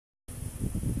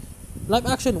Live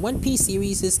action One Piece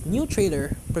series' new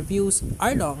trailer previews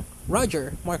Arlong,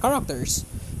 Roger, more characters.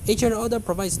 Eiichiro Oda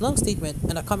provides long statement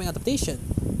and a coming adaptation.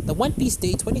 The One Piece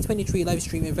Day 2023 live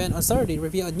stream event on Saturday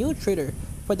revealed a new trailer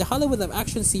for the Hollywood live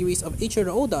action series of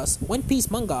Eiichiro Oda's One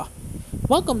Piece manga.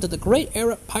 Welcome to the Great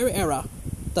Pirate Era.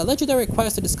 The legendary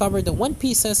quest to discover the One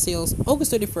Piece set sails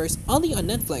August 31st only on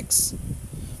Netflix.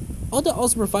 Oda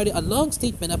also provided a long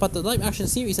statement about the live action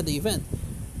series at the event,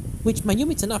 which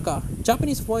Mayumi Tanaka,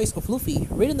 Japanese voice of Luffy,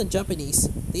 written in Japanese.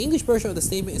 The English version of the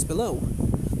statement is below.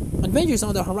 Adventures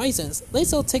on the horizons.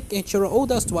 Let's all take Eiichiro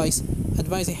Oda's twice,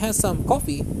 advising have some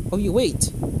coffee while you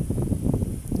wait.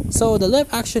 So the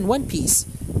live action One Piece.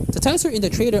 The teaser in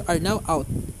the trailer are now out,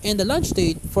 and the launch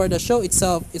date for the show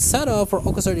itself is set up for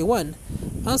August 31.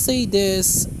 I'll say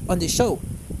this on the show,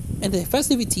 and the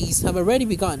festivities have already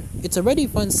begun. It's already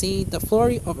fun seeing the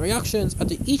flurry of reactions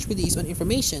after each release on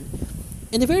information.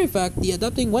 And the very fact the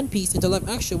adapting One Piece into live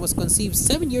action was conceived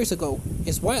 7 years ago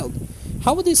is wild.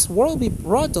 How would this world be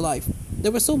brought to life?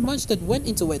 There was so much that went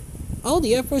into it. All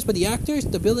the efforts by the actors,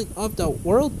 the building of the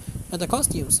world, and the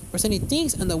costumes, presenting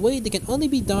things in a way that can only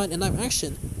be done in live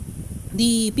action.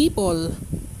 The people,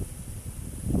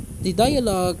 the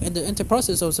dialogue, and the entire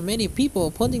process of so many people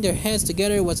putting their heads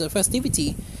together was a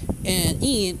festivity and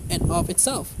in and of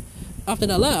itself. After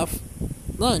the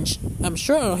lunch, I'm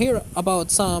sure I'll hear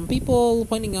about some people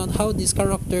pointing out how this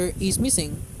character is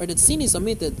missing, or that scene is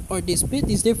omitted, or this bit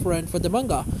is different for the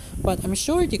manga, but I'm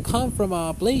sure they come from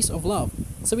a place of love.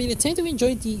 So we tend to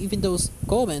enjoy even those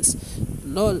comments.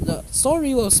 The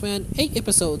story will span 8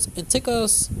 episodes and take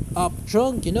us up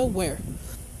drunk you know where.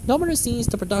 Numerous scenes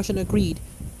the production agreed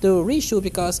to reshoot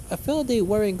because I felt they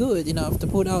weren't good enough to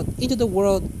put out into the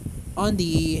world. On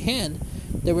the hand,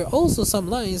 there were also some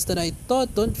lines that I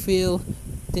thought didn't feel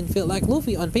like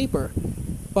Luffy on paper,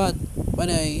 but when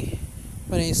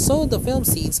I saw the film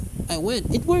scenes, I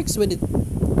went, it works when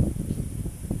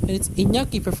it's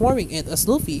Iñaki performing it as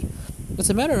Luffy. As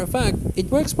a matter of fact, it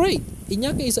works great.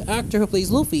 Iñaki is an actor who plays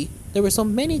Luffy. There were so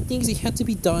many things that had to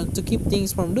be done to keep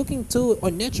things from looking too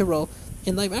unnatural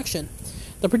in live action.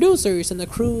 The producers and the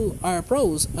crew are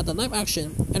pros at the live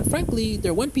action, and frankly,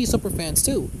 they're One Piece superfans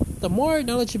too. The more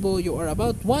knowledgeable you are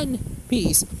about One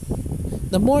Piece,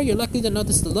 the more you're likely to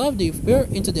notice the love they've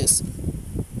poured into this.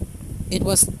 It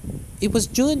was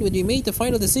June when we made the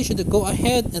final decision to go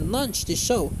ahead and launch this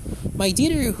show. My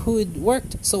editor, who'd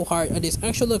worked so hard on this,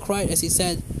 actually cried as he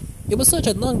said, "It was such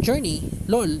a long journey.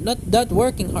 Lol, not that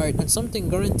working hard on something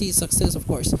guarantees success, of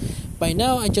course. By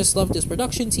now, I just love this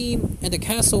production team and the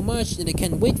cast so much that I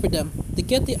can't wait for them to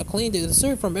get the acclaim they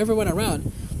deserve from everyone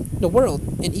around the world.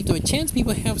 And if by chance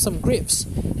people have some griefs,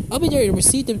 I'll be there to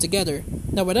receive them together.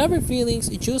 Now, whatever feelings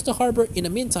you choose to harbor in the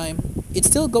meantime, it's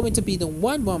still going to be the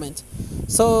one moment.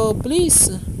 So please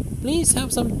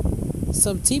have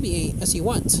some TBA as you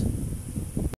want."